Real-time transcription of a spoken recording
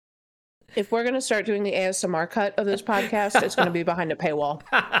If we're going to start doing the ASMR cut of this podcast, it's going to be behind a paywall.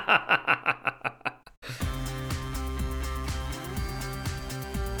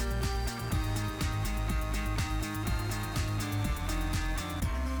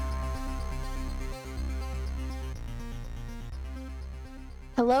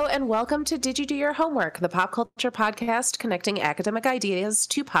 Hello and welcome to Did You Do Your Homework, the pop culture podcast connecting academic ideas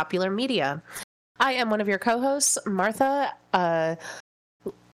to popular media. I am one of your co-hosts, Martha,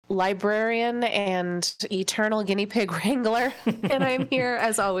 librarian and eternal guinea pig wrangler, and I'm here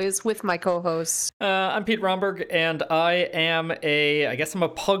as always with my co-host. I'm Pete Romberg, and I guess I'm a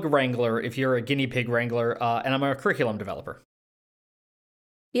pug wrangler if you're a guinea pig wrangler, and I'm a curriculum developer.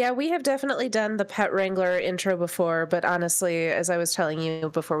 Yeah, we have definitely done the pet wrangler intro before, but honestly, as I was telling you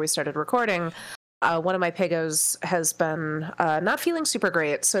before we started recording, one of my piggos has been not feeling super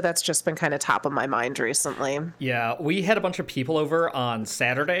great, so that's just been kind of top of my mind recently. Yeah, we had a bunch of people over on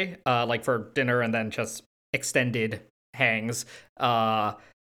Saturday, like for dinner and then just extended hangs. And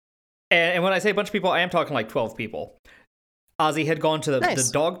when I say a bunch of people, I am talking like 12 people. Ozzy had gone to the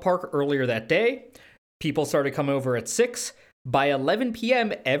dog park earlier that day. People started coming over at 6. By 11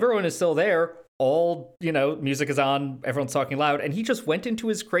 p.m., everyone is still there. All, music is on, everyone's talking loud, and he just went into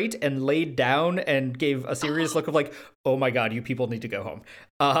his crate and laid down and gave a serious look of like, oh my god, you people need to go home.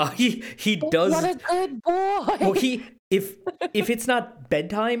 He does. What a good boy. Well, if it's not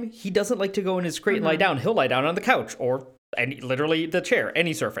bedtime, he doesn't like to go in his crate and lie down. He'll lie down on the couch or literally the chair,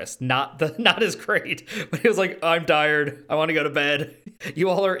 any surface, not his crate. But he was like, I'm tired. I want to go to bed. You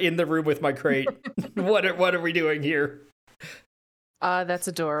all are in the room with my crate. What are we doing here? That's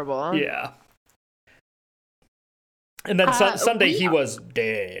adorable. Yeah. And then Sunday he was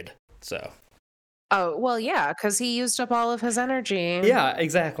dead, so. Oh, well, yeah, because he used up all of his energy. Yeah,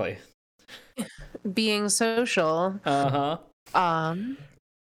 exactly. Being social. Uh-huh. And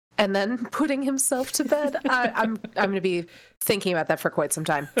then putting himself to bed. I'm going to be thinking about that for quite some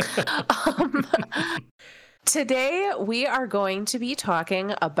time. Today, we are going to be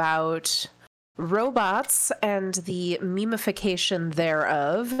talking about robots and the memification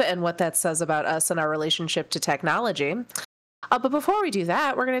thereof and what that says about us and our relationship to technology. But before we do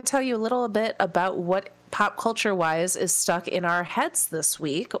that, we're going to tell you a little bit about what pop culture-wise is stuck in our heads this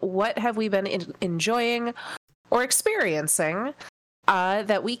week. What have we been enjoying or experiencing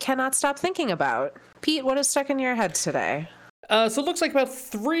that we cannot stop thinking about? Pete, what is stuck in your head today? So it looks like about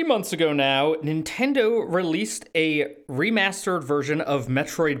 3 months ago now, Nintendo released a remastered version of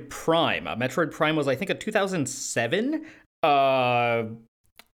Metroid Prime. Metroid Prime was, I think, a 2007. Gonna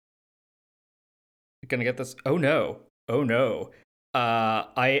get this? Oh no.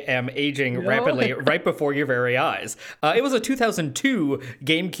 I am aging rapidly right before your very eyes. It was a 2002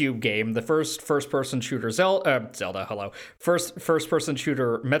 GameCube game, the first-person shooter first-person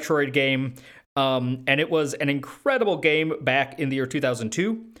shooter Metroid game. And it was an incredible game back in the year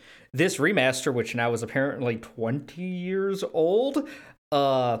 2002. This remaster, which now is apparently 20 years old,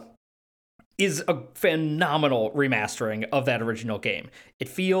 is a phenomenal remastering of that original game. It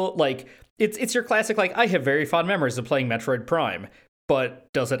feels like it's your classic, like, I have very fond memories of playing Metroid Prime, but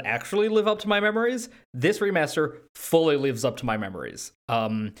does it actually live up to my memories? This remaster fully lives up to my memories.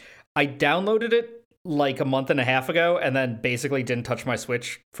 I downloaded it like a month and a half ago, and then basically didn't touch my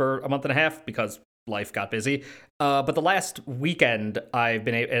Switch for a month and a half because life got busy. But the last weekend,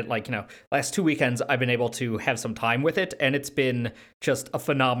 last 2 weekends, I've been able to have some time with it, and it's been just a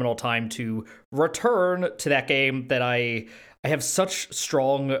phenomenal time to return to that game that I have such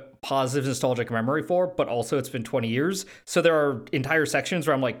strong, positive, nostalgic memory for, but also it's been 20 years. So there are entire sections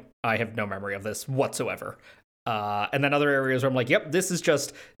where I'm like, I have no memory of this whatsoever. And then other areas where I'm like, yep, this is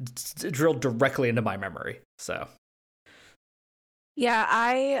just drilled directly into my memory. So, yeah,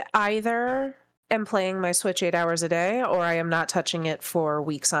 I either am playing my Switch 8 hours a day or I am not touching it for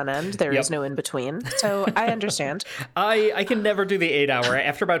weeks on end. There is no in between. So I understand. I can never do the 8 hour.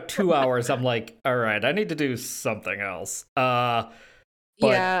 After about 2 hours, I'm like, all right, I need to do something else.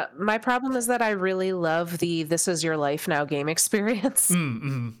 Yeah, my problem is that I really love the This Is Your Life Now game experience.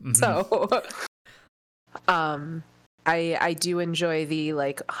 So I do enjoy the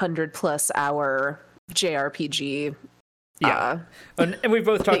 100+ hour JRPG. Yeah, and we've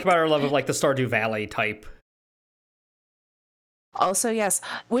both talked about our love of the Stardew Valley type. Also, yes,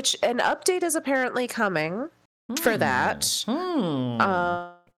 which an update is apparently coming for that.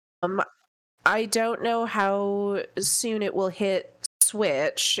 I don't know how soon it will hit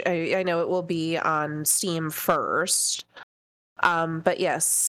Switch. I know it will be on Steam first. But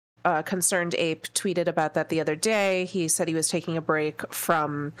yes. Concerned Ape tweeted about that the other day. He said he was taking a break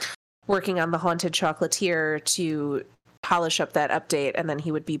from working on The Haunted Chocolatier to polish up that update, and then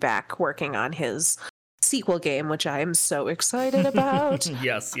he would be back working on his sequel game, which I am so excited about.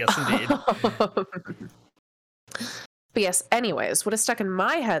 Yes, indeed. But yes, anyways, what is stuck in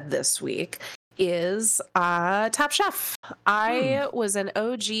my head this week is Top Chef. I was an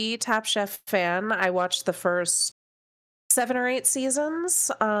OG Top Chef fan. I watched the first 7 or 8 seasons.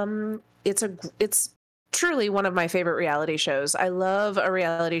 It's truly one of my favorite reality shows. I love a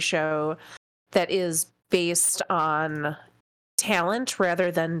reality show that is based on talent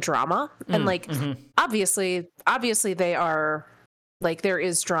rather than drama. And like obviously they are, like, there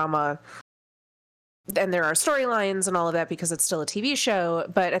is drama and there are storylines and all of that because it's still a TV show,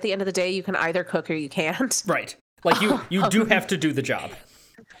 but at the end of the day you can either cook or you can't. Right. Like you do have to do the job.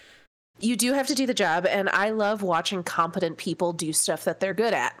 You do have to do the job, and I love watching competent people do stuff that they're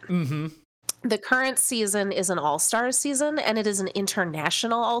good at. The current season is an all-stars season, and it is an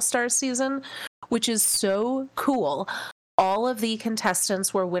international all-stars season, which is so cool. All of the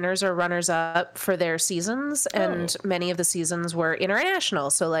contestants were winners or runners-up for their seasons, and many of the seasons were international.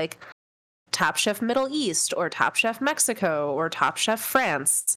 So, like, Top Chef Middle East, or Top Chef Mexico, or Top Chef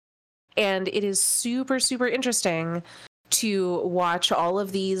France. And it is super, super interesting to watch all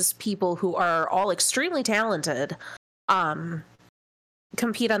of these people who are all extremely talented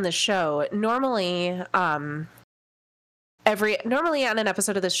compete on this show. Normally on an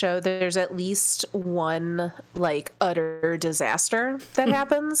episode of this show, there's at least one like utter disaster that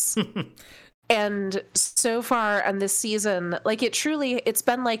happens. And so far on this season, like it's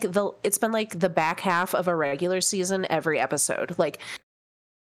been like the back half of a regular season every episode. Like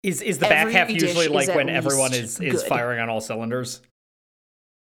is the back half usually like when everyone is firing on all cylinders?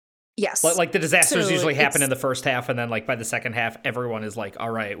 Yes. Like the disasters usually happen in the first half, and then like by the second half, everyone is like, all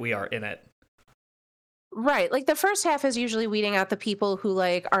right, we are in it. Right. Like the first half is usually weeding out the people who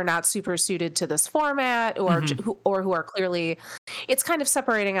like are not super suited to this format or who are clearly, it's kind of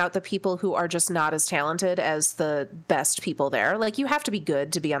separating out the people who are just not as talented as the best people there. Like you have to be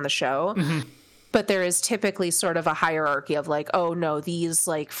good to be on the show. But there is typically sort of a hierarchy of like, oh no, these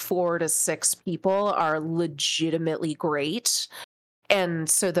like 4 to 6 people are legitimately great. And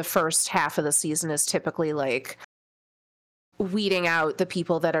so the first half of the season is typically like weeding out the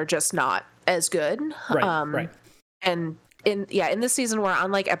people that are just not as good. Right. And in this season we're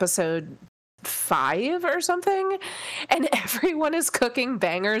on like episode 5 or something, and everyone is cooking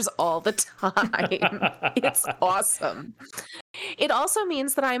bangers all the time. It's awesome. It also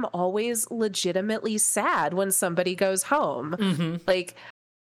means that I'm always legitimately sad when somebody goes home. Like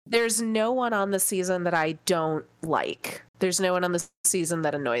there's no one on the season that I don't like. There's no one on the season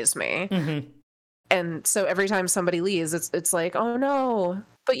that annoys me. And so every time somebody leaves, it's like, oh no,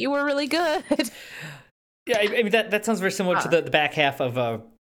 but you were really good. Yeah, I mean that sounds very similar to the back half of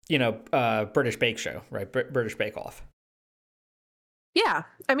British Bake Show, right? British Bake Off. Yeah,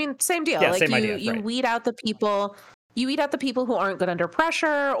 I mean same deal. Yeah, like same idea, you right. weed out the people. You weed out the people who aren't good under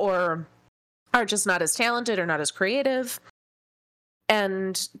pressure or are just not as talented or not as creative.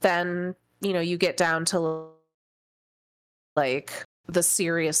 And then, you get down to like the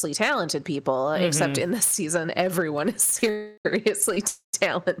seriously talented people, except in this season, everyone is seriously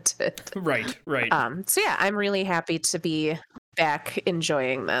talented. Right. So yeah, I'm really happy to be back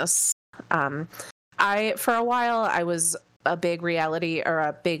enjoying this. For a while, I was a big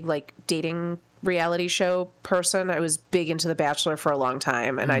like dating reality show person. I was big into The Bachelor for a long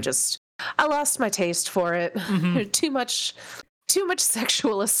time, and I lost my taste for it. Too much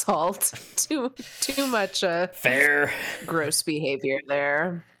sexual assault, too much fair gross behavior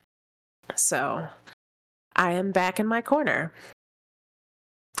there. So I am back in my corner.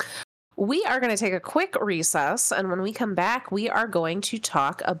 We are going to take a quick recess, and when we come back, we are going to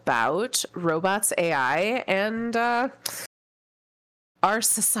talk about robots, AI, and our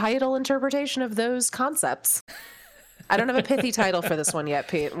societal interpretation of those concepts. I don't have a pithy title for this one yet,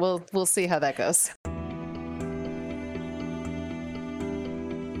 Pete. We'll see how that goes.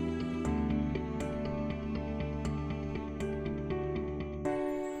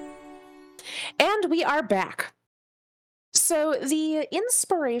 And we are back. So the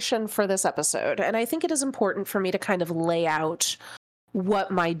inspiration for this episode, and I think it is important for me to kind of lay out what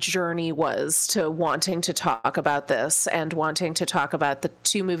my journey was to wanting to talk about this and wanting to talk about the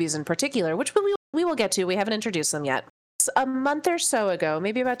 2 movies in particular, which we will get to. We haven't introduced them yet. A month or so ago,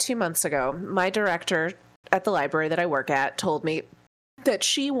 maybe about 2 months ago, my director at the library that I work at told me that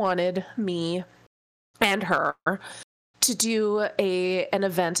she wanted me and her to do an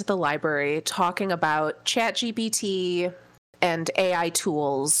event at the library talking about ChatGPT and AI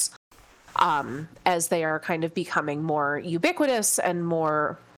tools as they are kind of becoming more ubiquitous and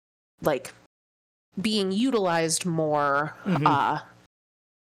more like being utilized more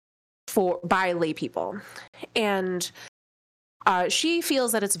by lay people. And she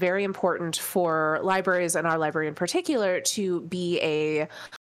feels that it's very important for libraries, and our library in particular, to be a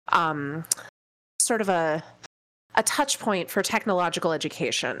sort of a touch point for technological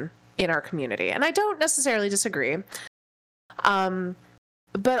education in our community. And I don't necessarily disagree.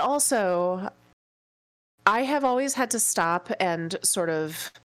 But also, I have always had to stop and sort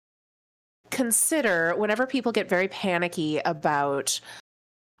of consider, whenever people get very panicky about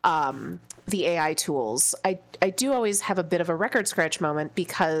the AI tools, I do always have a bit of a record scratch moment,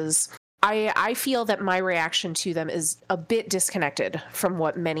 because I feel that my reaction to them is a bit disconnected from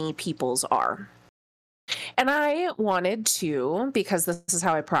what many people's are. And I wanted to, because this is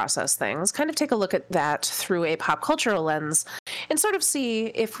how I process things, kind of take a look at that through a pop cultural lens and sort of see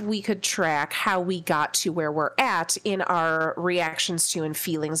if we could track how we got to where we're at in our reactions to and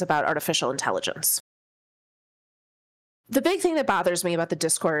feelings about artificial intelligence. The big thing that bothers me about the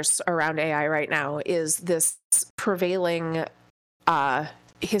discourse around AI right now is this prevailing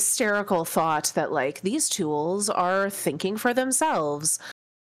hysterical thought that, like, these tools are thinking for themselves,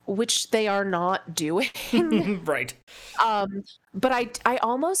 which they are not doing. Right. But I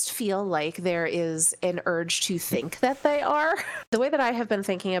almost feel like there is an urge to think that they are. The way that I have been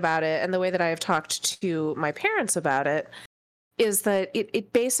thinking about it, and the way that I have talked to my parents about it, is that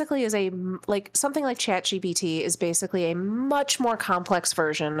it basically is something like ChatGPT is basically a much more complex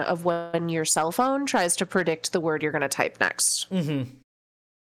version of when your cell phone tries to predict the word you're going to type next. Mm-hmm.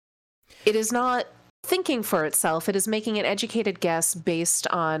 It is not thinking for itself. It is making an educated guess based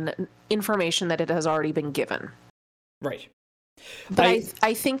on information that it has already been given. Right. But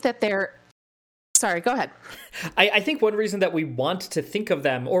I think that they're... Sorry, go ahead. I think one reason that we want to think of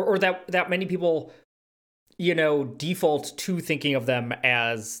them, or that many people, default to thinking of them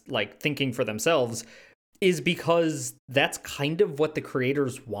as, like, thinking for themselves, is because that's kind of what the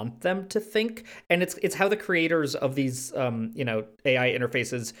creators want them to think. And it's how the creators of these, AI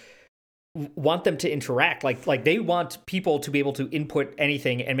interfaces want them to interact. Like they want people to be able to input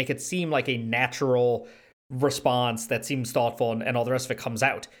anything and make it seem like a natural response that seems thoughtful, and all the rest of it comes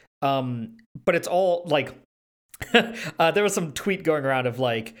out. But it's all like, there was some tweet going around of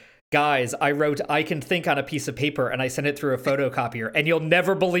like, guys, I wrote "I can think" on a piece of paper and I sent it through a photocopier, and you'll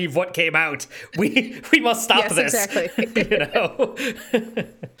never believe what came out. We must stop this. Exactly.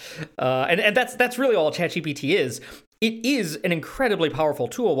 And that's really all ChatGPT is. It is an incredibly powerful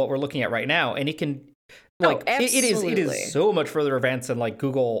tool, what we're looking at right now, and it can, like, it is so much further advanced than like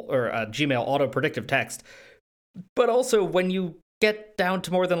Google or Gmail auto predictive text. But also, when you get down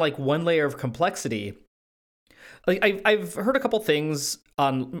to more than like one layer of complexity, like I've heard a couple things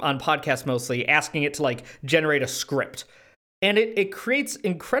on podcasts mostly asking it to like generate a script, and it creates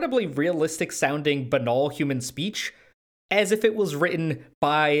incredibly realistic sounding banal human speech, as if it was written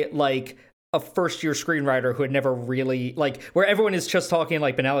by like a first-year screenwriter who had never really, like, where everyone is just talking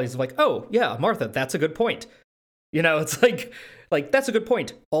like banalities of like, oh, yeah, Martha, that's a good point. It's like, that's a good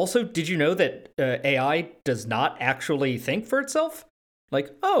point. Also, did you know that AI does not actually think for itself? Like,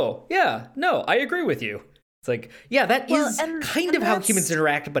 oh, yeah, no, I agree with you. It's like, yeah, that is kind of how humans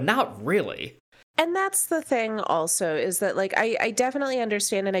interact, but not really. And that's the thing also, is that, like, I definitely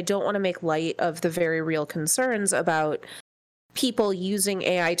understand, and I don't want to make light of the very real concerns about people using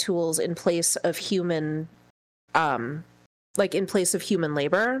AI tools in place of human, in place of human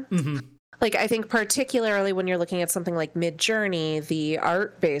labor. Mm-hmm. Like, I think particularly when you're looking at something like Midjourney, the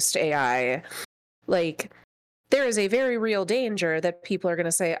art-based AI, like, there is a very real danger that people are going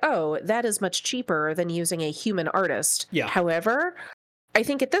to say, oh, that is much cheaper than using a human artist. Yeah. However, I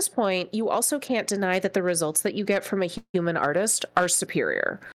think at this point, you also can't deny that the results that you get from a human artist are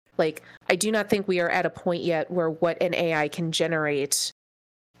superior. Like, I do not think we are at a point yet where what an AI can generate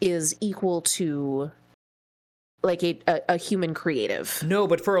is equal to, like, a human creative. No,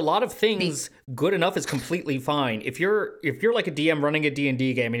 but for a lot of things, good enough is completely fine. If you're like a DM running a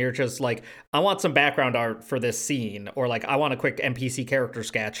D&D game and you're just like, I want some background art for this scene, or like, I want a quick NPC character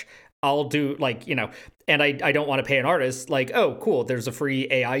sketch, I'll do, like, and I don't want to pay an artist, like, oh, cool, there's a free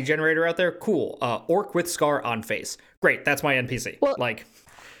AI generator out there, cool, orc with scar on face, great, that's my NPC. Well, like...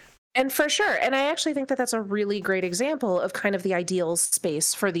 And for sure. And I actually think that that's a really great example of kind of the ideal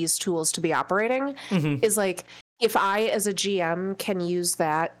space for these tools to be operating. Mm-hmm. Is like, if I, as a GM, can use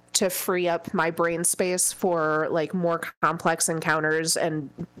that to free up my brain space for like more complex encounters and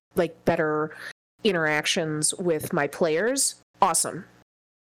like better interactions with my players, awesome.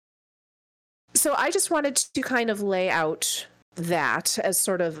 So I just wanted to kind of lay out that as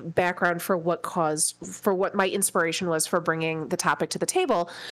sort of background for what my inspiration was for bringing the topic to the table,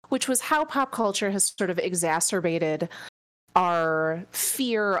 which was how pop culture has sort of exacerbated our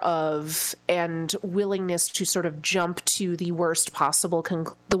fear of and willingness to sort of jump to the worst possible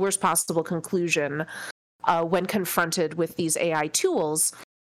conclusion when confronted with these AI tools,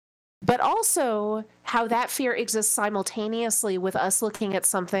 but also how that fear exists simultaneously with us looking at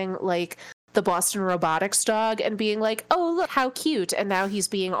something like the Boston Robotics dog and being like, oh, look, how cute. And now he's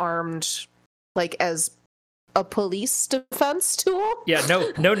being armed like as a police defense tool. Yeah,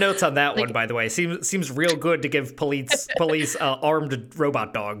 no notes on that one, by the way. Seems real good to give police armed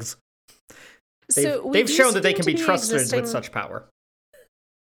robot dogs. They've shown that they can be trusted with such power.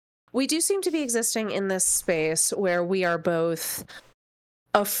 We do seem to be existing in this space where we are both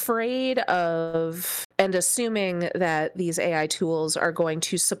afraid of and assuming that these AI tools are going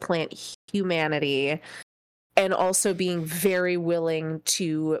to supplant humanity, and also being very willing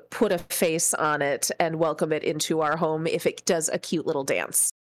to put a face on it and welcome it into our home if it does a cute little dance.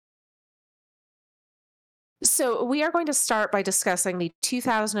 So we are going to start by discussing the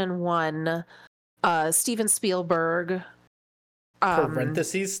 2001 Steven Spielberg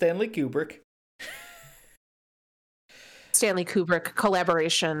parentheses Stanley Kubrick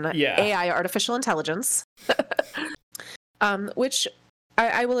collaboration, AI artificial intelligence, which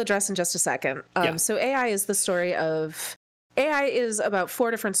I will address in just a second. So AI is about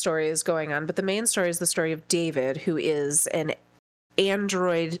 4 different stories going on, but the main story is the story of David, who is an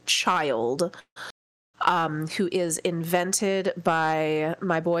android child who is invented by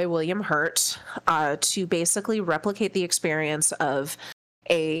my boy William Hurt to basically replicate the experience of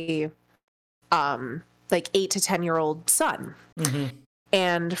a 8 to 10-year-old son. Mm-hmm.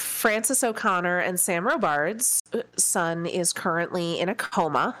 And Frances O'Connor and Sam Robards' son is currently in a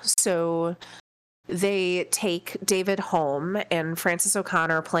coma. So they take David home, and Frances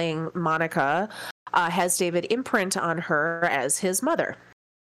O'Connor, playing Monica, has David imprint on her as his mother.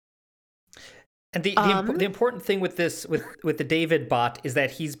 And the important thing with this, with the David bot, is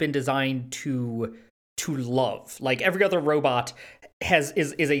that he's been designed to love. Like every other robot is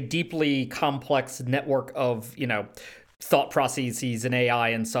a deeply complex network of, thought processes and AI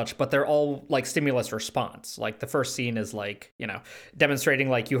and such, but they're all like stimulus response. Like the first scene is like, demonstrating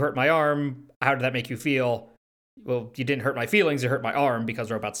like, you hurt my arm. How did that make you feel? Well, you didn't hurt my feelings, you hurt my arm,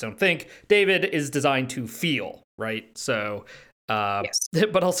 because robots don't think. David is designed to feel, right? So, yes.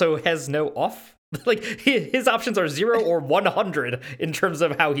 But also has no off. Like his options are 0 or 100 in terms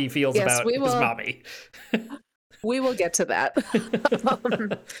of how he feels about his mommy. We will get to that.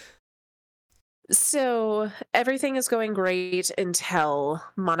 So everything is going great until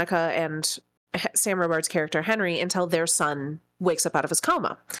Monica and Sam Robards' character Henry, until their son wakes up out of his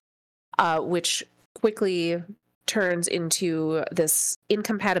coma, which quickly turns into this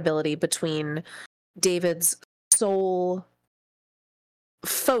incompatibility between David's sole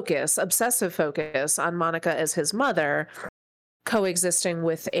obsessive focus on Monica as his mother, coexisting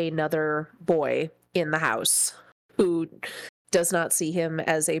with another boy in the house who does not see him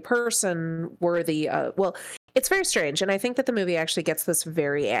as a person worthy of, it's very strange, and I think that the movie actually gets this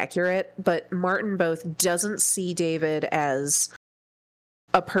very accurate, but Martin both doesn't see David as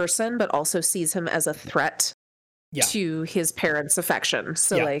a person, but also sees him as a threat to his parents' affection.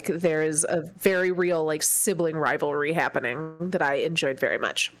 So there is a very real sibling rivalry happening that I enjoyed very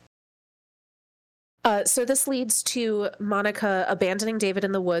much. So this leads to Monica abandoning David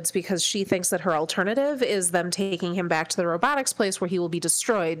in the woods because she thinks that her alternative is them taking him back to the robotics place where he will be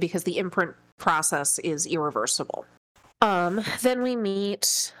destroyed because the imprint process is irreversible. Then we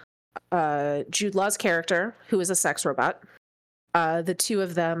meet Jude Law's character, who is a sex robot. The two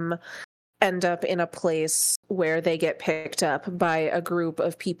of them end up in a place where they get picked up by a group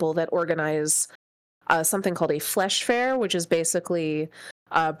of people that organize something called a flesh fair, which is basically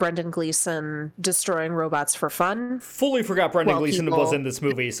Brendan Gleeson destroying robots for fun. Fully forgot Brendan Gleeson was in this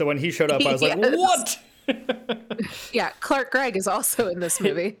movie, so when he showed up, I was like, what? Yeah, Clark Gregg is also in this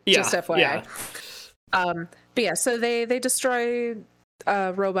movie, just FYI. Yeah. So they destroy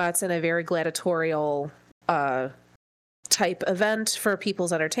robots in a very gladiatorial type event for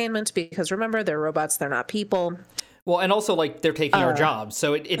people's entertainment, because remember, they're robots, they're not people. Well, and also they're taking our jobs.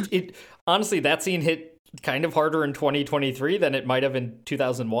 So it honestly, that scene hit kind of harder in 2023 than it might have in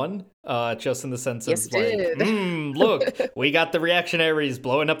 2001, just in the sense of look, we got the reactionaries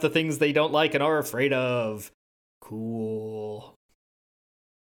blowing up the things they don't like and are afraid of. Cool.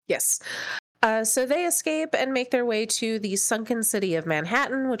 Yes. So they escape and make their way to the sunken city of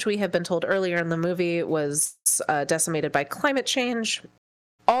Manhattan, which we have been told earlier in the movie was decimated by climate change,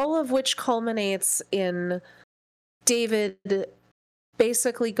 all of which culminates in David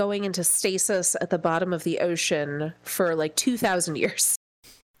basically going into stasis at the bottom of the ocean for 2,000 years.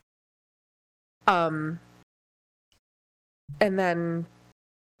 And then,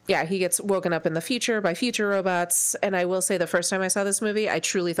 yeah, he gets woken up in the future by future robots. And I will say, the first time I saw this movie, I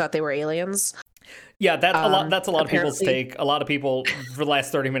truly thought they were aliens. Yeah, that's a lot of people's apparently. take. A lot of people for the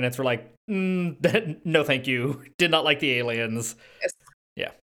last 30 minutes were like, no, thank you. Did not like the aliens. Yes.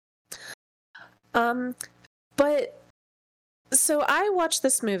 Yeah. But so I watched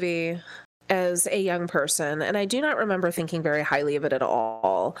this movie as a young person, and I do not remember thinking very highly of it at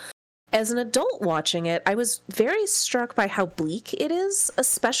all. As an adult watching it, I was very struck by how bleak it is,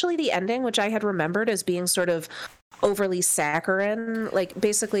 especially the ending, which I had remembered as being sort of overly saccharine. Like,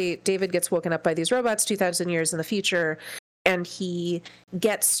 basically, David gets woken up by these robots 2,000 years in the future, and he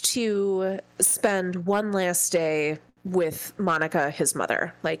gets to spend one last day with Monica, his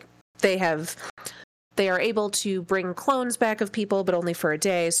mother. Like, they are able to bring clones back of people, but only for a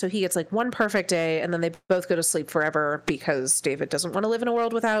day. So he gets like one perfect day, and then they both go to sleep forever because David doesn't want to live in a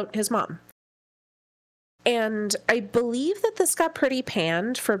world without his mom. And I believe that this got pretty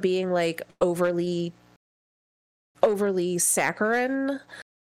panned for being like overly saccharine.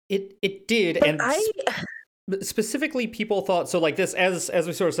 It did, But and specifically people thought so. Like this, as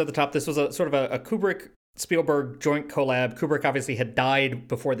we sort of said at the top, this was a sort of a Kubrick Spielberg joint collab. Kubrick obviously had died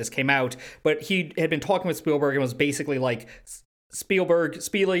before this came out, but he had been talking with Spielberg and was basically like, Spielberg,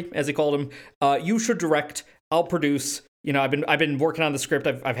 Spiely, as he called him, you should direct, I'll produce. You know, I've been working on the script.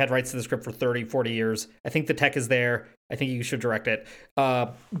 I've had rights to the script for 30, 40 years. I think the tech is there. I think you should direct it.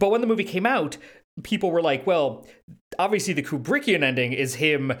 But when the movie came out, people were like, well, obviously the Kubrickian ending is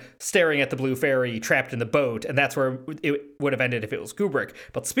him staring at the blue fairy trapped in the boat, and that's where it would have ended if it was Kubrick.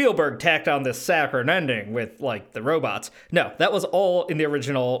 But Spielberg tacked on this saccharine ending with, like, the robots. No, that was all in the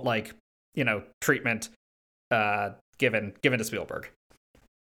original, like, you know, treatment given to Spielberg.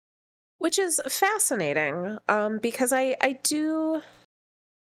 which is fascinating, because I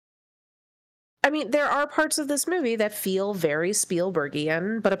mean, there are parts of this movie that feel very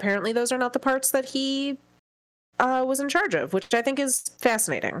Spielbergian, but apparently those are not the parts that he was in charge of, which I think is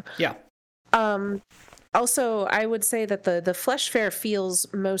fascinating. Yeah. Also, I would say that the flesh fair feels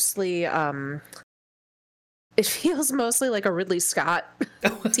mostly it feels mostly like a Ridley Scott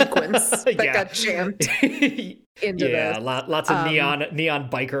sequence that got jammed into yeah, this. lots of neon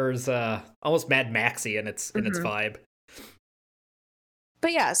bikers, almost Mad Maxy in its vibe.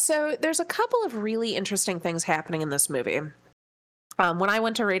 But yeah, so there's a couple of really interesting things happening in this movie. When I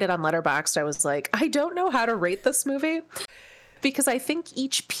went to rate it on Letterboxd, I was like, I don't know how to rate this movie because I think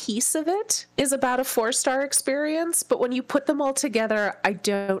each piece of it is about a 4-star experience. But when you put them all together, I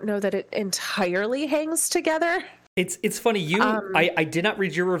don't know that it entirely hangs together. It's funny. I did not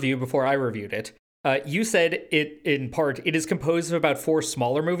read your review before I reviewed it. You said it in part, it is composed of about 4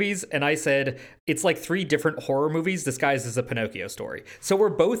 smaller movies, and I said it's like 3 different horror movies disguised as a Pinocchio story. So we're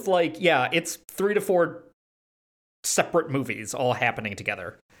both like, yeah, it's 3 to 4 separate movies all happening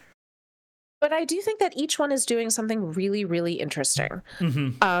together. But I do think that each one is doing something really, really interesting.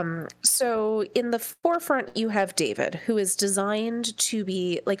 Mm-hmm. So in the forefront, you have David, who is designed to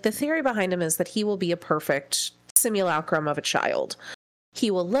be, like, the theory behind him is that he will be a perfect simulacrum of a child. He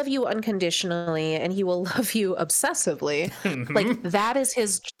will love you unconditionally, and he will love you obsessively. Mm-hmm. Like, that is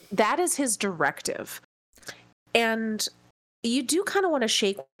his directive. And you do kind of want to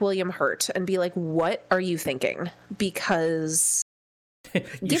shake William Hurt and be like, what are you thinking? Because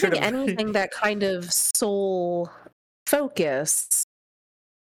giving anything that kind of soul focus,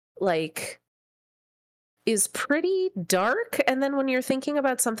 like, is pretty dark. And then when you're thinking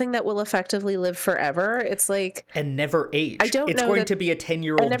about something that will effectively live forever, it's like, and never age. I don't know. It's going to be a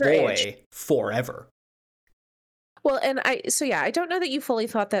 10-year-old boy forever. Well, and I don't know that you fully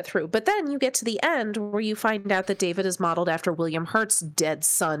thought that through. But then you get to the end where you find out that David is modeled after William Hurt's dead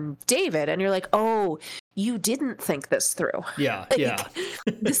son, David. And you're like, oh, you didn't think this through. Yeah, like, yeah.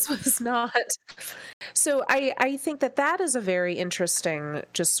 This was not. So I think that is a very interesting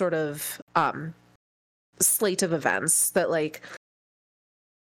just sort of slate of events that, like,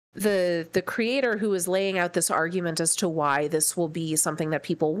 the creator who is laying out this argument as to why this will be something that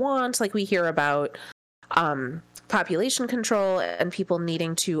people want. Like, we hear about population control and people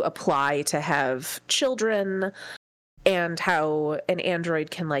needing to apply to have children, and how an android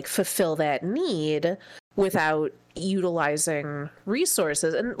can, like, fulfill that need without utilizing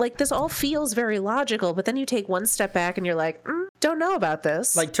resources. And, like, this all feels very logical, but then you take one step back and you're like, don't know about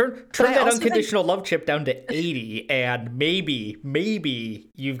this. Like, turn that unconditional love chip down to 80 and maybe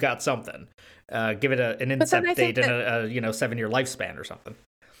you've got something. Give it an incept date and a 7-year lifespan or something.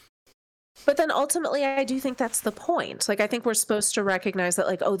 But then ultimately, I do think that's the point. Like, I think we're supposed to recognize that,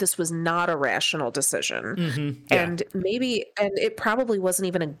 like, oh, this was not a rational decision. Mm-hmm. Yeah. And it probably wasn't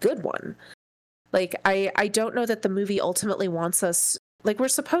even a good one. Like, I don't know that the movie ultimately wants us, like, we're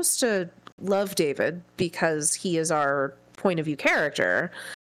supposed to love David because he is our point of view character,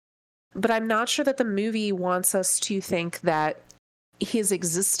 but I'm not sure that the movie wants us to think that his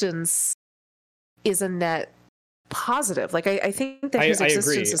existence is a net positive. Like, I think that his I existence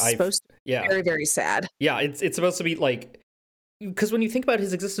agree. is supposed to be very, very sad. Yeah, it's supposed to be like, because when you think about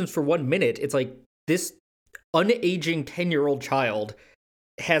his existence for 1 minute, it's like this unaging 10-year-old child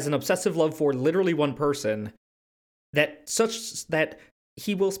has an obsessive love for literally one person that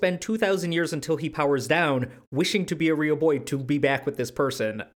he will spend 2,000 years until he powers down wishing to be a real boy to be back with this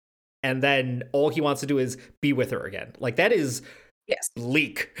person, and then all he wants to do is be with her again. Like, that is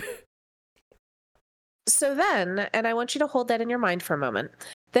bleak. So then, and I want you to hold that in your mind for a moment,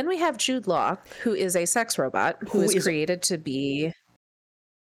 then we have Jude Law, who is a sex robot who is created to be...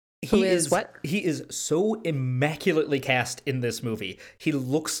 He is so immaculately cast in this movie. He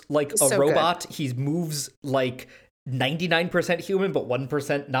looks like a so robot. Good. He moves like 99% human, but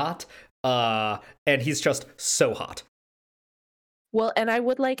 1% not. And he's just so hot. Well, and I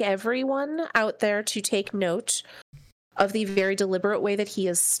would like everyone out there to take note of the very deliberate way that he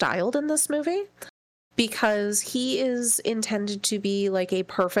is styled in this movie, because he is intended to be like a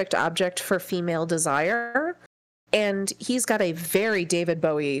perfect object for female desire. And he's got a very David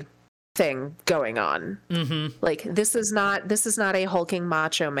Bowie thing going on. Mm-hmm. Like, this is not a hulking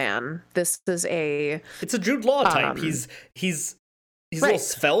macho man. It's a Jude Law type. He's a little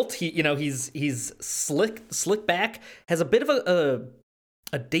svelte. He's slick back. Has a bit of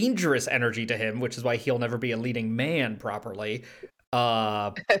a dangerous energy to him, which is why he'll never be a leading man properly.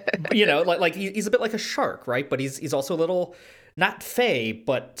 Like he's a bit like a shark, right? But he's also a little not fey,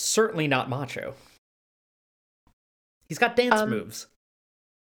 but certainly not macho. He's got dance moves.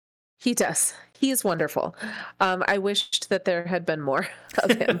 He does. He is wonderful. I wished that there had been more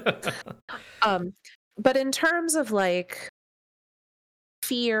of him. But in terms of like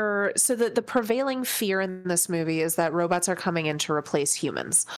fear, so the prevailing fear in this movie is that robots are coming in to replace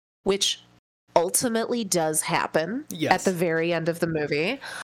humans, which ultimately does happen at the very end of the movie.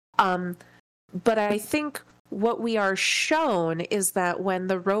 But I think what we are shown is that when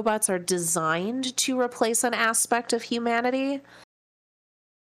the robots are designed to replace an aspect of humanity,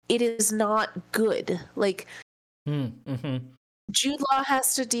 it is not good. Like, Jude Law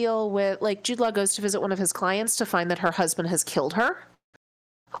has to deal with, like, Jude Law goes to visit one of his clients to find that her husband has killed her.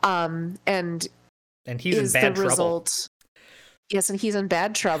 And he's in bad trouble. Result, yes, and he's in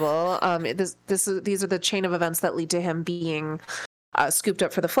bad trouble. These are the chain of events that lead to him being scooped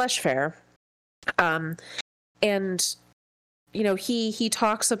up for the flesh fair. And he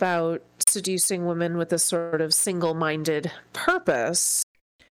talks about seducing women with this sort of single-minded purpose.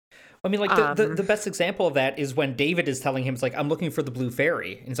 I mean, like, the best example of that is when David is telling him, it's like, I'm looking for the blue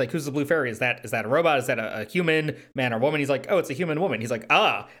fairy. And he's like, who's the blue fairy? Is that a robot? Is that a human, man or woman? He's like, oh, it's a human woman. He's like,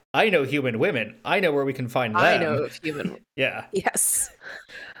 I know human women. I know where we can find them. I know of human. Yeah. Yes.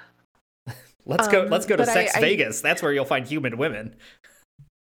 Let's go to Sex Vegas. That's where you'll find human women.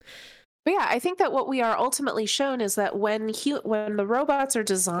 But yeah, I think that what we are ultimately shown is that when the robots are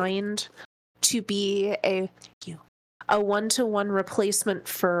designed to be a one-to-one replacement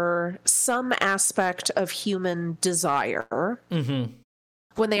for some aspect of human desire,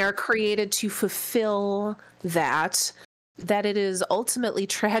 when they are created to fulfill that it is ultimately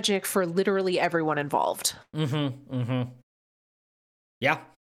tragic for literally everyone involved. Yeah.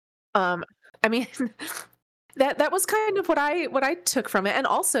 I mean, that was kind of what I took from it, and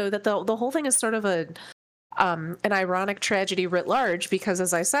also that the whole thing is sort of an ironic tragedy writ large, because,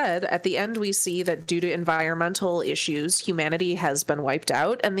 as I said, at the end we see that due to environmental issues, humanity has been wiped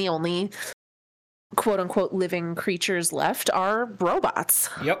out, and the only quote unquote living creatures left are robots.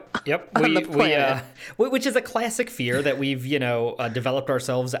 Yep. Which is a classic fear that we've developed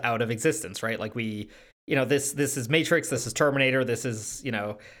ourselves out of existence, right? Like this is Matrix, this is Terminator, this is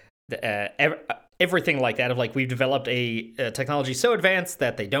everything like that. Of like, we've developed a technology so advanced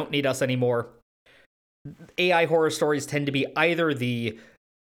that they don't need us anymore. AI horror stories tend to be either the,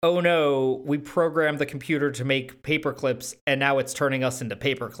 oh no, we programmed the computer to make paperclips and now it's turning us into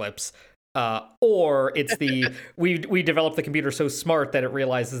paperclips. Or it's the, we developed the computer so smart that it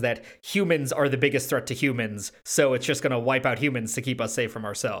realizes that humans are the biggest threat to humans, so it's just going to wipe out humans to keep us safe from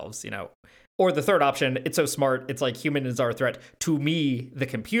ourselves, Or the third option, it's so smart, it's like humans are a threat to me, the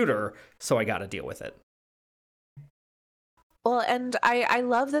computer, so I got to deal with it. Well, and I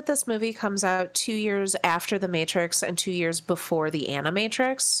love that this movie comes out 2 years after The Matrix and 2 years before the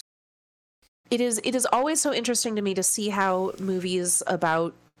Animatrix. It is always so interesting to me to see how movies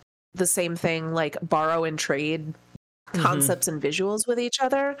about the same thing, like, borrow and trade concepts and visuals with each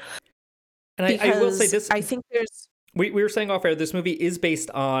other. And I will say because this, I think there's we were saying off air, this movie is based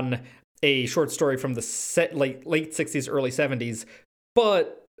on a short story from the late 60s, early 70s,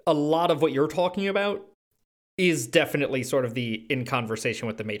 but a lot of what you're talking about is definitely sort of the in conversation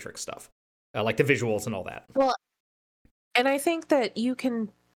with the Matrix stuff, like the visuals and all that. well, and I think that you can,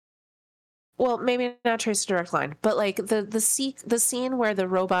 well, maybe not trace a direct line, but like the scene where the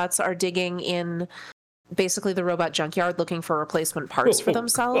robots are digging in basically the robot junkyard looking for replacement parts for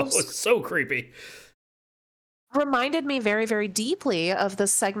themselves. Oh, so creepy. Reminded me very, very deeply of the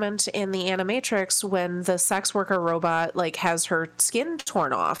segment in the Animatrix when the sex worker robot like has her skin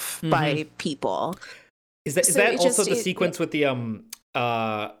torn off by people. Is that also the sequence with the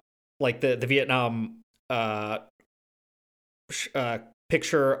like the Vietnam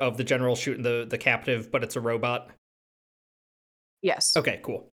picture of the general shooting the captive, but it's a robot? Yes. Okay,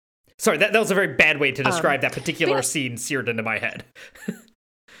 cool. Sorry, that was a very bad way to describe that particular scene seared into my head.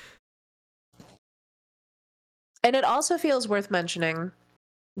 And it also feels worth mentioning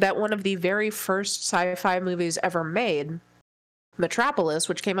that one of the very first sci-fi movies ever made, Metropolis,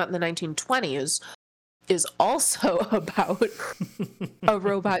 which came out in the 1920s, is also about a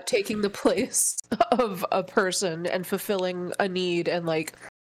robot taking the place of a person and fulfilling a need and like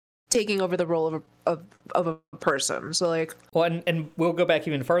taking over the role of a person. So like, well, and we'll go back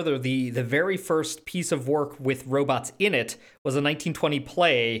even further. The very first piece of work with robots in it was a 1920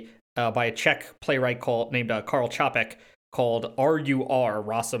 play by a Czech playwright named Karl Čapek called RUR,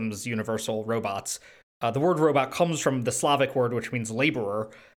 Rossum's Universal Robots. The word robot comes from the Slavic word which means laborer.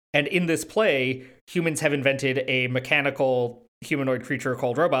 And in this play, humans have invented a mechanical humanoid creature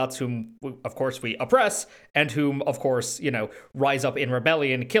called robots, whom, of course, we oppress, and whom, of course, rise up in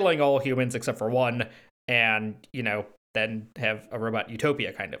rebellion, killing all humans except for one, and, then have a robot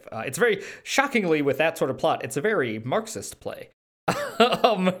utopia, kind of. It's very, shockingly, with that sort of plot, it's a very Marxist play.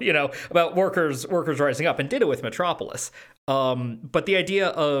 About workers rising up, and did it with Metropolis. But the idea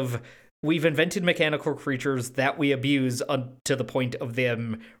of we've invented mechanical creatures that we abuse to the point of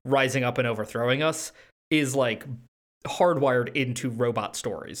them rising up and overthrowing us is like hardwired into robot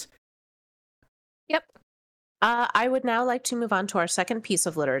stories. Yep. I would now like to move on to our second piece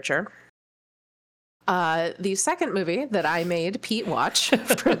of literature. The second movie that I made Pete watch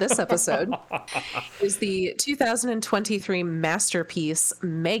for this episode is the 2023 masterpiece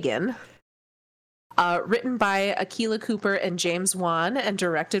Megan, written by Akilah Cooper and James Wan and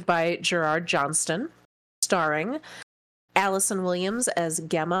directed by Gerard Johnstone, starring Allison Williams as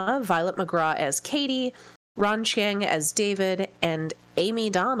Gemma, Violet McGraw as Katie, Ron Chiang as David, and Amy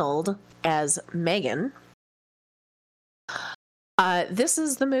Donald as Megan. This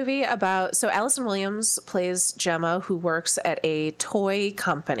is the movie about, so Allison Williams plays Gemma, who works at a toy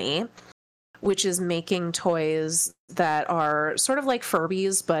company, which is making toys that are sort of like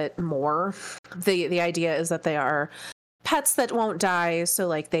Furbies, but more. The idea is that they are pets that won't die, so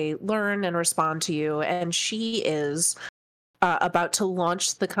like they learn and respond to you, and she is about to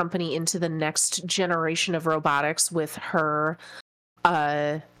launch the company into the next generation of robotics with her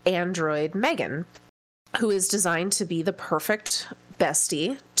android, Megan, who is designed to be the perfect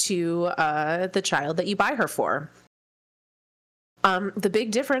bestie to the child that you buy her for. The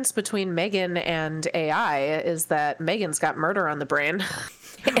big difference between Megan and AI is that Megan's got murder on the brain.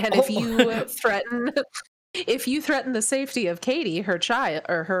 And if you threaten the safety of Katie, her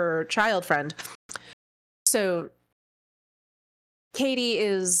child friend. So Katie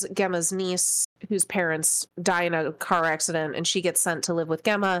is Gemma's niece whose parents die in a car accident, and she gets sent to live with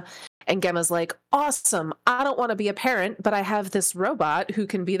Gemma. And Gemma's like, awesome, I don't want to be a parent, but I have this robot who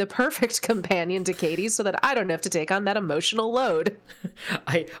can be the perfect companion to Katie so that I don't have to take on that emotional load.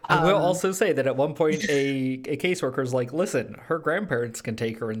 I will also say that at one point a caseworker is like, listen, her grandparents can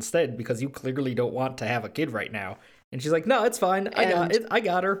take her instead because you clearly don't want to have a kid right now. And she's like, no, it's fine. I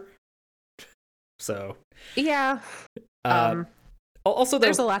got her. So. Yeah. Also,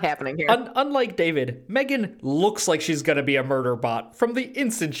 there's a lot happening here. Unlike David, Megan looks like she's going to be a murder bot from the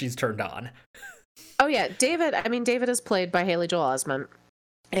instant she's turned on. Oh, yeah. David is played by Haley Joel Osment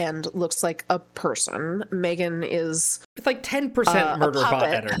and looks like a person. Megan is... It's like 10% murder bot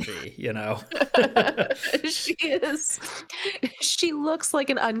energy, She is. She looks like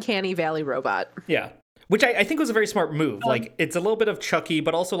an uncanny valley robot. Yeah. Which I think was a very smart move. Like, it's a little bit of Chucky,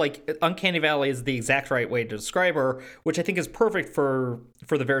 but also, like, Uncanny Valley is the exact right way to describe her, which I think is perfect for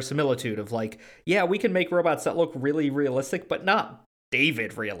the verisimilitude of, like, yeah, we can make robots that look really realistic, but not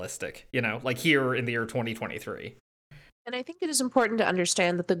David realistic, like here in the year 2023. And I think it is important to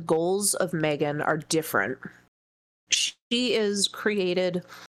understand that the goals of Megan are different. She's not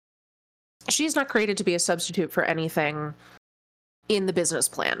created to be a substitute for anything in the business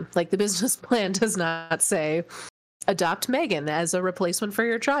plan. Like, the business plan does not say adopt Megan as a replacement for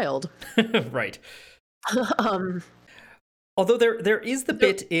your child. Right. um Although there is the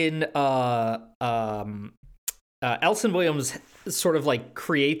bit in Alison Williams sort of like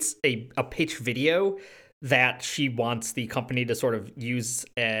creates a pitch video that she wants the company to sort of use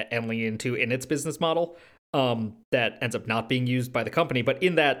and lean into in its business model, that ends up not being used by the company. But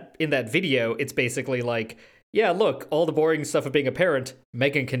in that video, it's basically like, yeah, look, all the boring stuff of being a parent,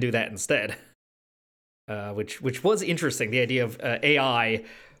 Megan can do that instead. Which was interesting. The idea of AI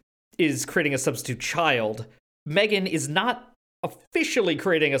is creating a substitute child. Megan is not officially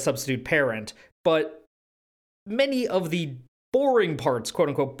creating a substitute parent, but many of the boring parts, quote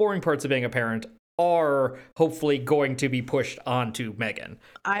unquote, boring parts of being a parent are hopefully going to be pushed onto Megan.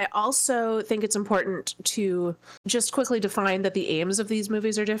 I also think it's important to just quickly define that the aims of these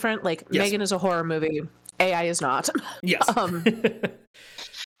movies are different. Like, yes. Megan is a horror movie. AI is not. Yes.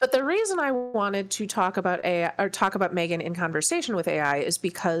 But the reason I wanted to talk about AI, or talk about Megan in conversation with AI, is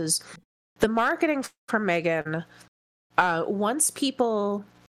because the marketing for Megan, once people...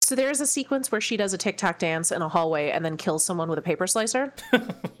 So there's a sequence where she does a TikTok dance in a hallway and then kills someone with a paper slicer,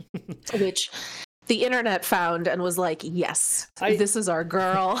 which the internet found and was like, yes, this is our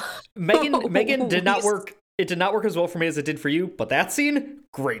girl. Megan did not work. It did not work as well for me as it did for you, but that scene,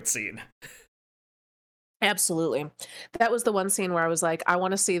 great scene. Absolutely. That was the one scene where I was like, I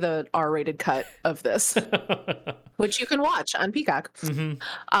want to see the R-rated cut of this, which you can watch on Peacock.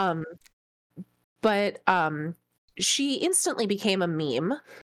 Mm-hmm. But she instantly became a meme.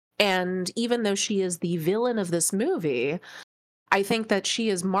 And even though she is the villain of this movie, I think that she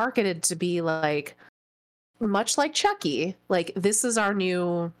is marketed to be like, much like Chucky, like, this is our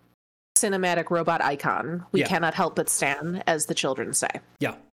new cinematic robot icon. We cannot help but stan, as the children say.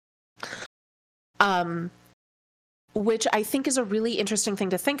 Yeah. Which I think is a really interesting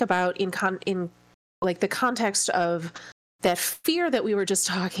thing to think about in like the context of that fear that we were just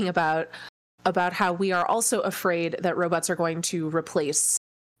talking about how we are also afraid that robots are going to replace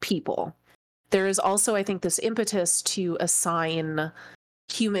people. There is also, I think, this impetus to assign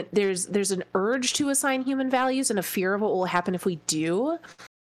human, there's an urge to assign human values and a fear of what will happen if we do.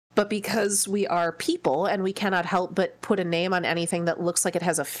 But because we are people and we cannot help but put a name on anything that looks like it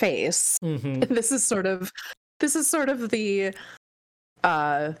has a face, this is sort of the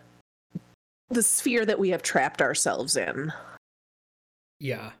sphere that we have trapped ourselves in.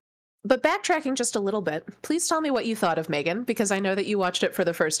 Yeah. But backtracking just a little bit, please tell me what you thought of Megan, because I know that you watched it for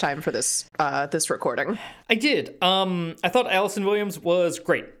the first time for this recording. I did. I thought Alison Williams was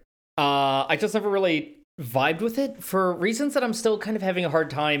great. I just never really vibed with it for reasons that I'm still kind of having a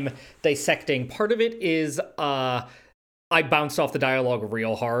hard time dissecting. Part of it is I bounced off the dialogue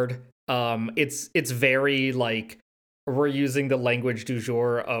real hard. It's very like, we're using the language du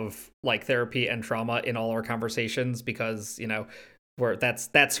jour of like therapy and trauma in all our conversations because, you know,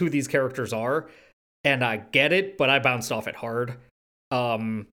 that's who these characters are, and I get it, but I bounced off it hard.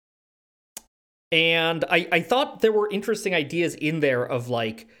 And I thought there were interesting ideas in there of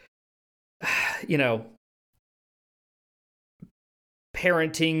like, you know,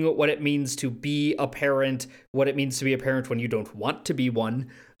 parenting, what it means to be a parent, what it means to be a parent when you don't want to be one,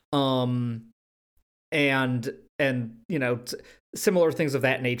 and you know, similar things of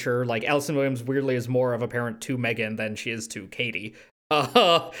that nature. Like, Alison Williams weirdly is more of a parent to Megan than she is to Katie.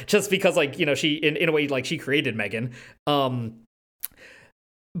 Just because, like, you know, she in a way, like, she created Megan. But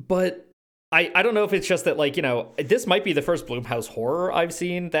I don't know if it's just that, like, you know, this might be the first Blumhouse horror I've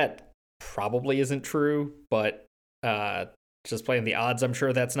seen that probably isn't true, but just playing the odds, I'm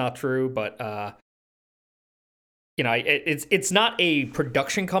sure that's not true. But you know, it's not a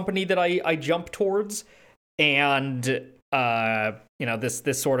production company that I jump towards, and you know,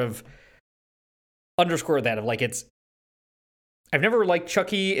 this sort of underscored that of like, I've never liked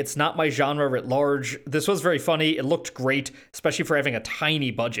Chucky. It's not my genre writ large. This was very funny. It looked great, especially for having a tiny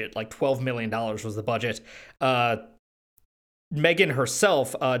budget. Like $12 million was the budget. Megan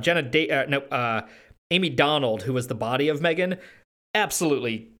herself, Amy Donald, who was the body of Megan,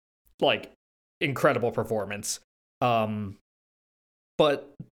 absolutely like incredible performance. But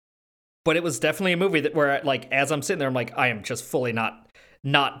it was definitely a movie that where, like, as I'm sitting there, I'm like, I am just fully not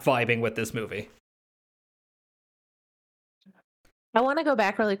vibing with this movie. I want to go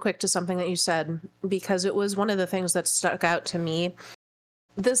back really quick to something that you said, because it was one of the things that stuck out to me.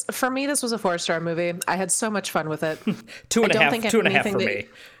 For me, this was a 4-star movie. I had so much fun with it. 2.5 for me.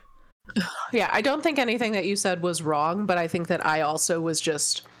 Yeah, I don't think anything that you said was wrong, but I think that I also was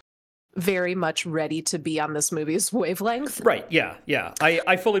just very much ready to be on this movie's wavelength. Right, yeah.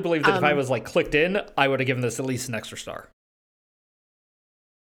 I fully believe that if I was, like, clicked in, I would have given this at least an extra star.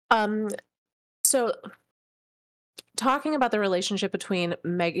 Um, so talking about the relationship between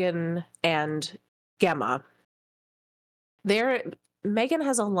Megan and Gemma, there Megan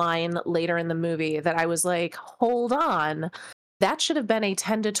has a line later in the movie that I was like, hold on, that should have been a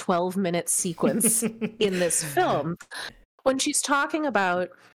 10 to 12 minute sequence in this film. When she's talking about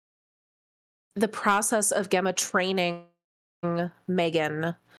the process of Gemma training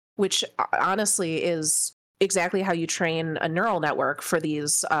Megan, which honestly is exactly how you train a neural network for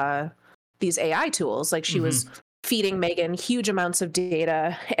these AI tools. Like she was feeding Megan huge amounts of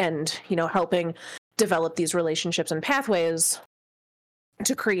data and, helping develop these relationships and pathways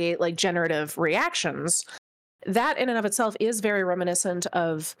to create like generative reactions. That in and of itself is very reminiscent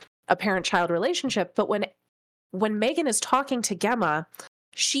of a parent-child relationship. But when Megan is talking to Gemma,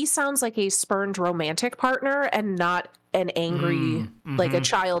 she sounds like a spurned romantic partner and not an angry, like a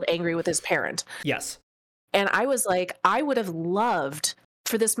child angry with his parent. Yes. And I was like, I would have loved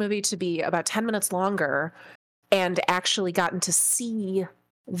for this movie to be about 10 minutes longer and actually gotten to see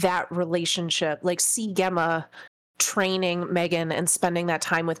that relationship, like see Gemma training Megan and spending that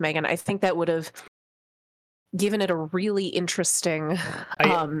time with Megan. I think that would have given it a really interesting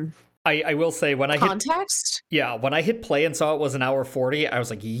I will say when context. When I hit play and saw it was an hour 40, I was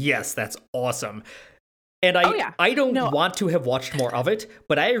like, yes, that's awesome. And I don't want to have watched more of it,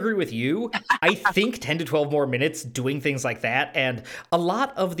 but I agree with you. I think 10 to 12 more minutes doing things like that, and a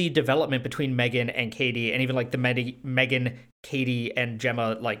lot of the development between Megan and Katie, and even like the Megan, Katie, and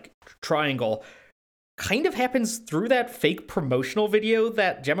Gemma like triangle, kind of happens through that fake promotional video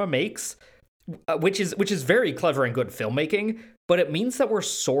that Gemma makes, which is very clever and good filmmaking. But it means that we're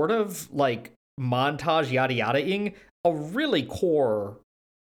sort of like montage yada yada-ing a really core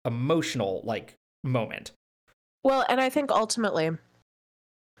emotional like moment. Well, and I think ultimately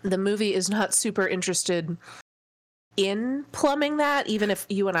the movie is not super interested in plumbing that, even if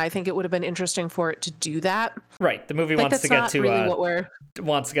you and I think it would have been interesting for it to do that. Right. The movie wants to get to really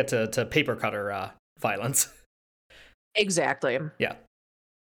to paper cutter violence. Exactly. Yeah.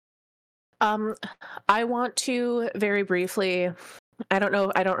 I want to very briefly, I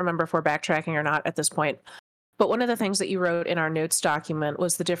don't remember if we're backtracking or not at this point, but one of the things that you wrote in our notes document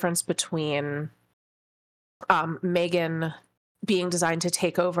was the difference between Megan being designed to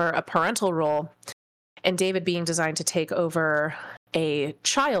take over a parental role and David being designed to take over a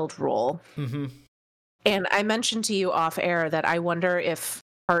child role. Mm-hmm. And I mentioned to you off air that I wonder if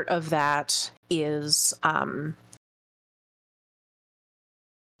part of that is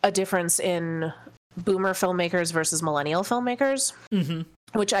a difference in boomer filmmakers versus millennial filmmakers,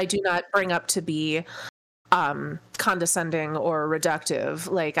 which I do not bring up to be condescending or reductive.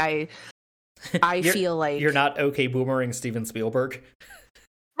 Like I feel like you're not okay boomering Steven Spielberg.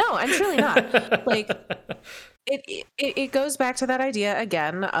 No, I'm truly not. Like it goes back to that idea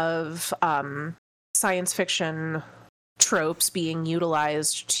again of science fiction tropes being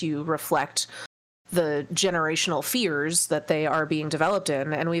utilized to reflect the generational fears that they are being developed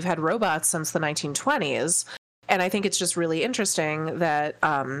in. And we've had robots since the 1920s. And I think it's just really interesting that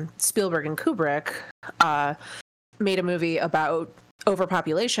Spielberg and Kubrick made a movie about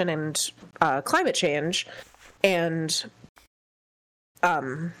overpopulation and climate change. And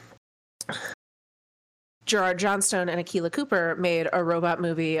Gerard Johnstone and Akilah Cooper made a robot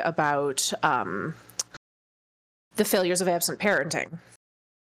movie about the failures of absent parenting.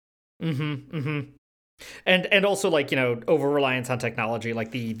 And also like, over reliance on technology, like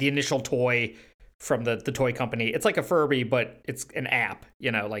the initial toy from the toy company. It's like a Furby, but it's an app,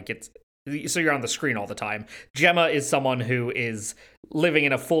 like so you're on the screen all the time. Gemma is someone who is living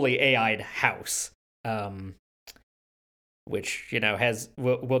in a fully AI'd house, which,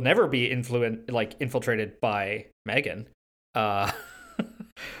 will never be infiltrated by Megan. But,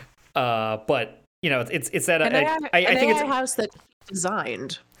 it's that I think it's a house that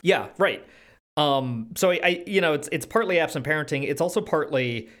designed. Yeah, right. So it's partly absent parenting. It's also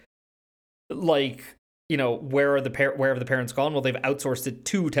partly like, where have the parents gone? Well, they've outsourced it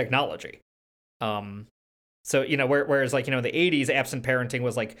to technology. So, whereas like, in the 80s, absent parenting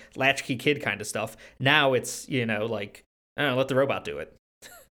was like latchkey kid kind of stuff. Now it's, like, let the robot do it.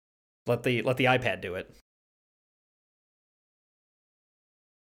 let the iPad do it.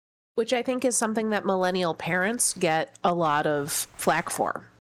 Which I think is something that millennial parents get a lot of flack for.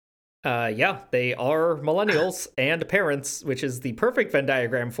 Yeah, they are millennials and parents, which is the perfect Venn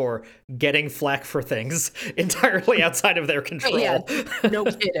diagram for getting flack for things entirely outside of their control. Yeah, no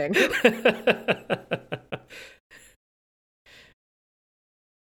kidding.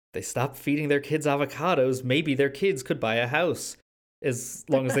 They stopped feeding their kids avocados. Maybe their kids could buy a house as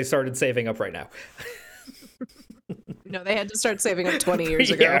long as they started saving up right now. No, they had to start saving up 20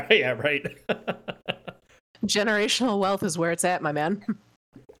 years ago. Yeah, right. Generational wealth is where it's at, my man.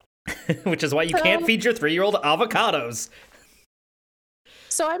 Which is why you can't feed your 3-year-old avocados.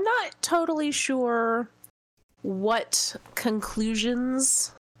 So I'm not totally sure what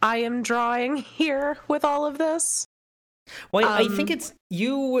conclusions I am drawing here with all of this. Well, I think it's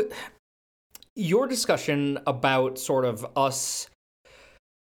your discussion about sort of us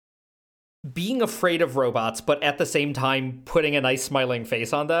being afraid of robots, but at the same time putting a nice smiling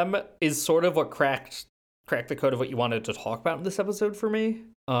face on them is sort of what cracked the code of what you wanted to talk about in this episode for me.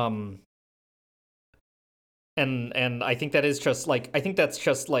 And I think that's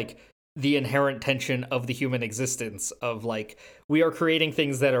just like the inherent tension of the human existence of like we are creating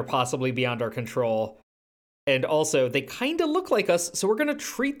things that are possibly beyond our control, and also they kind of look like us, so we're going to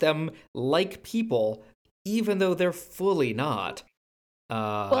treat them like people even though they're fully not.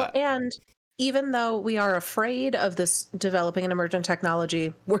 Well, and even though we are afraid of this developing an emergent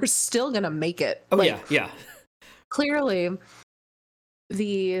technology, we're still going to make it. Oh, like, yeah. Clearly,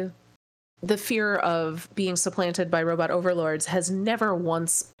 the fear of being supplanted by robot overlords has never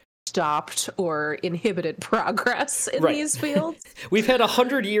once stopped or inhibited progress in these fields. We've had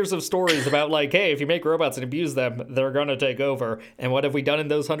 100 years of stories about like, hey, if you make robots and abuse them, they're going to take over. And what have we done in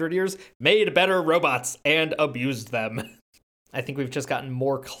those 100 years? Made better robots and abused them. I think we've just gotten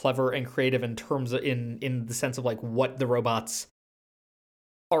more clever and creative in terms of in the sense of like what the robots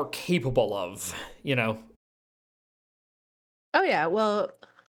are capable of, you know? Oh, yeah. Well,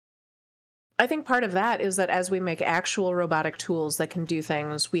 I think part of that is that as we make actual robotic tools that can do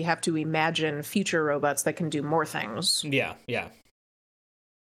things, we have to imagine future robots that can do more things. Yeah.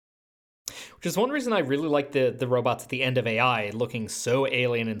 Which is one reason I really like the robots at the end of AI looking so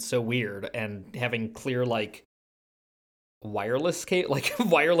alien and so weird and having clear like wireless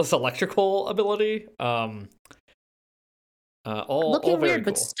electrical ability. All looking very weird,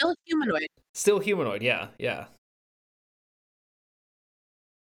 cool. But still humanoid. Still humanoid, yeah.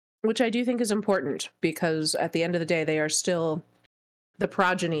 Which I do think is important because at the end of the day, they are still the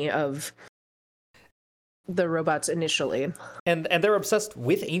progeny of the robots initially. And they're obsessed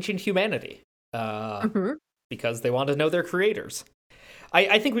with ancient humanity because they want to know their creators.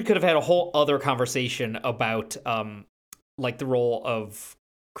 I think we could have had a whole other conversation about like the role of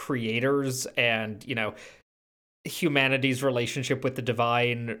creators and, you know, humanity's relationship with the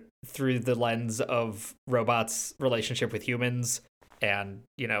divine through the lens of robots' relationship with humans. And,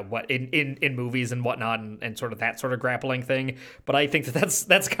 you know, what in movies and whatnot and sort of that sort of grappling thing. But I think that's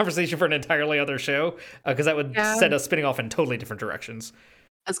a conversation for an entirely other show because that would set us spinning off in totally different directions.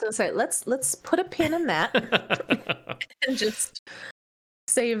 I was going to say, let's put a pin in that and just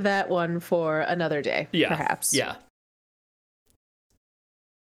save that one for another day, perhaps. Yeah.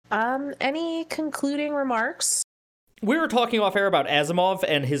 Any concluding remarks? We were talking off air about Asimov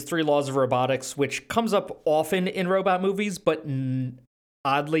and his 3 laws of robotics, which comes up often in robot movies, but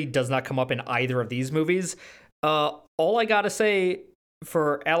oddly does not come up in either of these movies. All I gotta say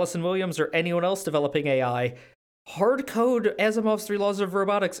for Allison Williams or anyone else developing AI, hard code Asimov's 3 laws of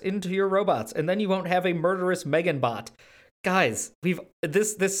robotics into your robots, and then you won't have a murderous Megan bot. Guys,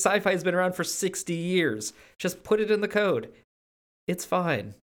 this sci-fi has been around for 60 years. Just put it in the code. It's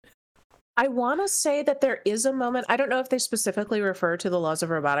fine. I want to say that there is a moment, I don't know if they specifically refer to the laws of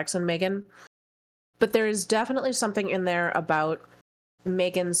robotics in Megan, but there is definitely something in there about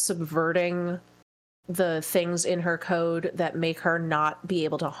Megan subverting the things in her code that make her not be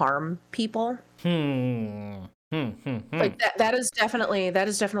able to harm people. Like that is definitely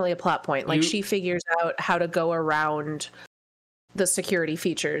a plot point. Like she figures out how to go around the security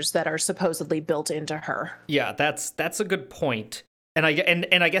features that are supposedly built into her. Yeah, that's a good point. And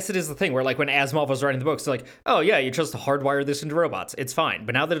I guess it is the thing where, like, when Asimov was writing the books, it's like, oh, yeah, you just hardwire this into robots. It's fine.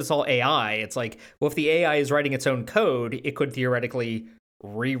 But now that it's all AI, it's like, well, if the AI is writing its own code, it could theoretically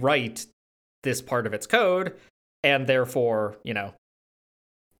rewrite this part of its code and therefore, you know,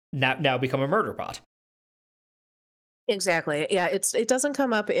 now become a murder bot. Exactly. Yeah, it doesn't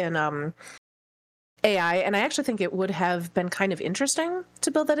come up in AI, and I actually think it would have been kind of interesting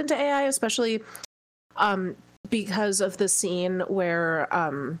to build that into AI, especially because of the scene where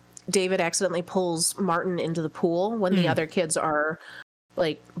David accidentally pulls Martin into the pool when the other kids are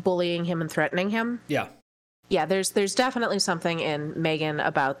like bullying him and threatening him. Yeah, there's definitely something in Megan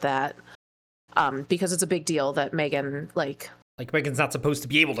about that, because it's a big deal that Megan like Megan's not supposed to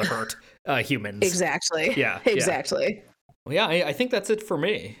be able to hurt humans. Exactly. Yeah. Exactly. Well, yeah, I think that's it for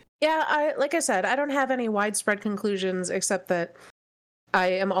me. Yeah, like I said, I don't have any widespread conclusions except that I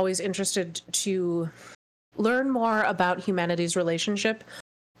am always interested to learn more about humanity's relationship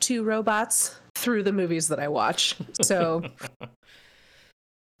to robots through the movies that I watch. So,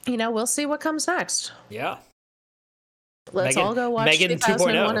 we'll see what comes next. Yeah. Let's all go watch Megan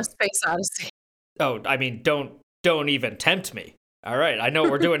 2001: 2.0. A Space Odyssey. Oh, I mean, don't even tempt me. All right, I know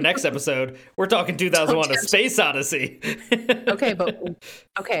what we're doing next episode. We're talking 2001: A Space Odyssey. Okay, but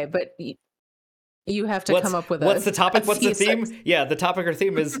you have to come up with what's the topic? What's the theme? thesis. Yeah, the topic or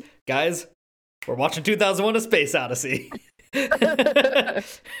theme is, guys, we're watching 2001: A Space Odyssey.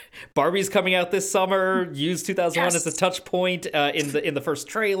 Barbie's coming out this summer. Use 2001 as a touch point in the first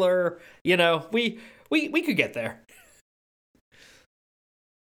trailer. We could get there.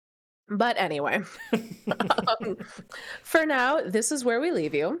 But anyway, for now, this is where we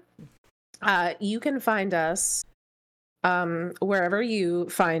leave you. You can find us wherever you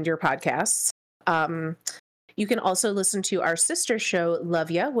find your podcasts. You can also listen to our sister show, Love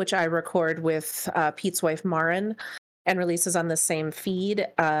Ya, which I record with Pete's wife, Marin, and releases on the same feed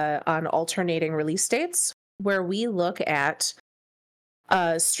on alternating release dates, where we look at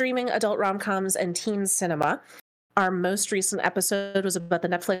streaming adult rom-coms and teen cinema. Our most recent episode was about the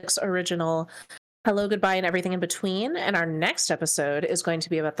Netflix original Hello, Goodbye, and Everything in Between. And our next episode is going to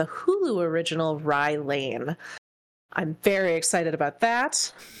be about the Hulu original Rye Lane. I'm very excited about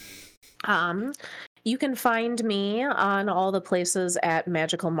that. You can find me on all the places at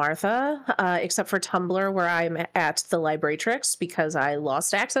Magical Martha, except for Tumblr, where I'm at The Libratrix, because I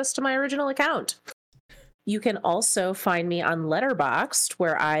lost access to my original account. You can also find me on Letterboxd,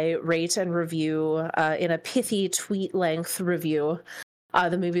 where I rate and review in a pithy tweet-length review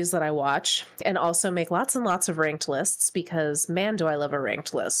the movies that I watch, and also make lots and lots of ranked lists, because man, do I love a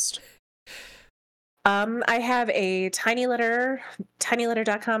ranked list. I have a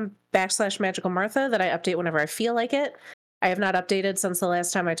tinyletter.com/magicalmartha that I update whenever I feel like it. I have not updated since the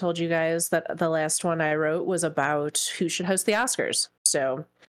last time I told you guys that the last one I wrote was about who should host the Oscars. So,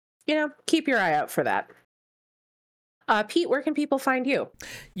 keep your eye out for that. Pete, where can people find you?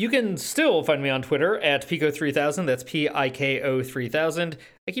 You can still find me on Twitter at Pico3000. That's PIKO3000.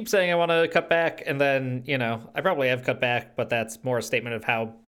 I keep saying I want to cut back, and then, I probably have cut back, but that's more a statement of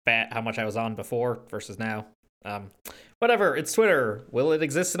how much I was on before versus now. Whatever, it's Twitter. Will it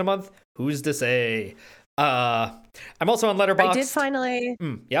exist in a month? Who's to say? I'm also on Letterboxd. I did finally...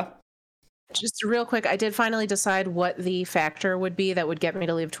 Yeah? Just real quick, I did finally decide what the factor would be that would get me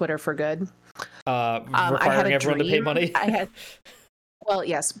to leave Twitter for good. Requiring everyone to pay money? Well,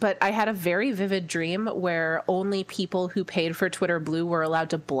 yes, but I had a very vivid dream where only people who paid for Twitter Blue were allowed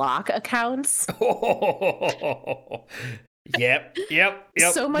to block accounts. Yep.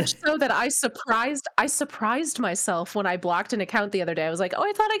 So much so that I surprised myself when I blocked an account the other day. I was like, oh,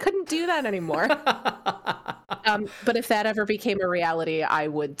 I thought I couldn't do that anymore. But if that ever became a reality, I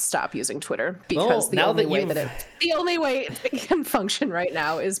would stop using Twitter, because the only way it can function right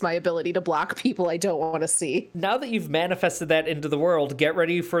now is my ability to block people I don't want to see. Now that you've manifested that into the world, get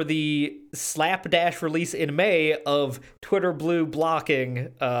ready for the slapdash release in May of Twitter Blue blocking,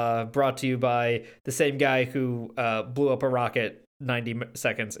 brought to you by the same guy who blew up a rocket 90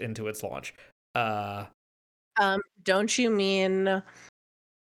 seconds into its launch. Don't you mean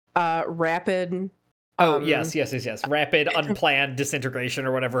rapid... yes. Rapid, unplanned disintegration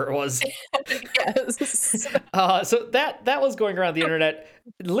or whatever it was. Yes. So that was going around the internet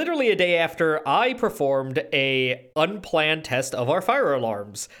literally a day after I performed a unplanned test of our fire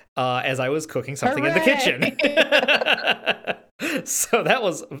alarms as I was cooking something in the kitchen. So that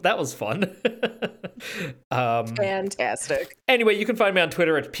was fun. Fantastic. Anyway, you can find me on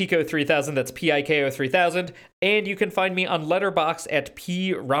Twitter at Pico3000. That's PIKO3000. And you can find me on Letterboxd at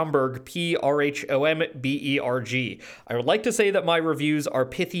PRomberg, PRHOMBERG. I would like to say that my reviews are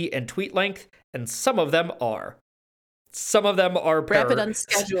pithy and tweet length, and some of them are. Some of them are rapid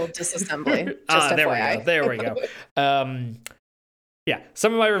unscheduled disassembly. Just FYI. There we go. Yeah,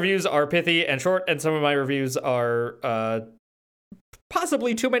 some of my reviews are pithy and short, and some of my reviews are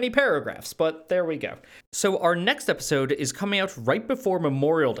possibly too many paragraphs, but there we go. So our next episode is coming out right before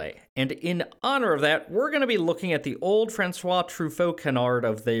Memorial Day, and in honor of that, we're going to be looking at the old Francois Truffaut canard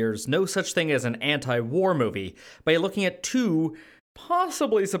of There's No Such Thing as an Anti-War Movie by looking at two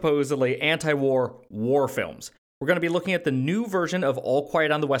possibly supposedly anti-war war films. We're going to be looking at the new version of All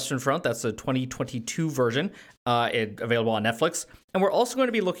Quiet on the Western Front. That's the 2022 version, available on Netflix. And we're also going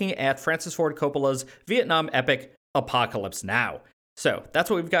to be looking at Francis Ford Coppola's Vietnam epic Apocalypse Now. So that's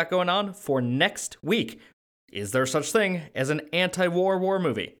what we've got going on for next week. Is there such thing as an anti-war war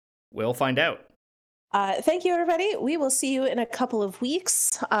movie? We'll find out. Thank you, everybody. We will see you in a couple of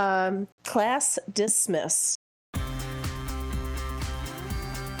weeks. Class dismissed.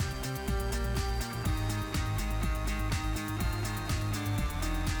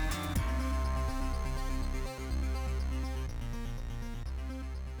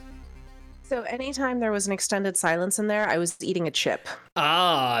 So anytime there was an extended silence in there, I was eating a chip.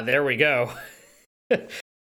 Ah, there we go.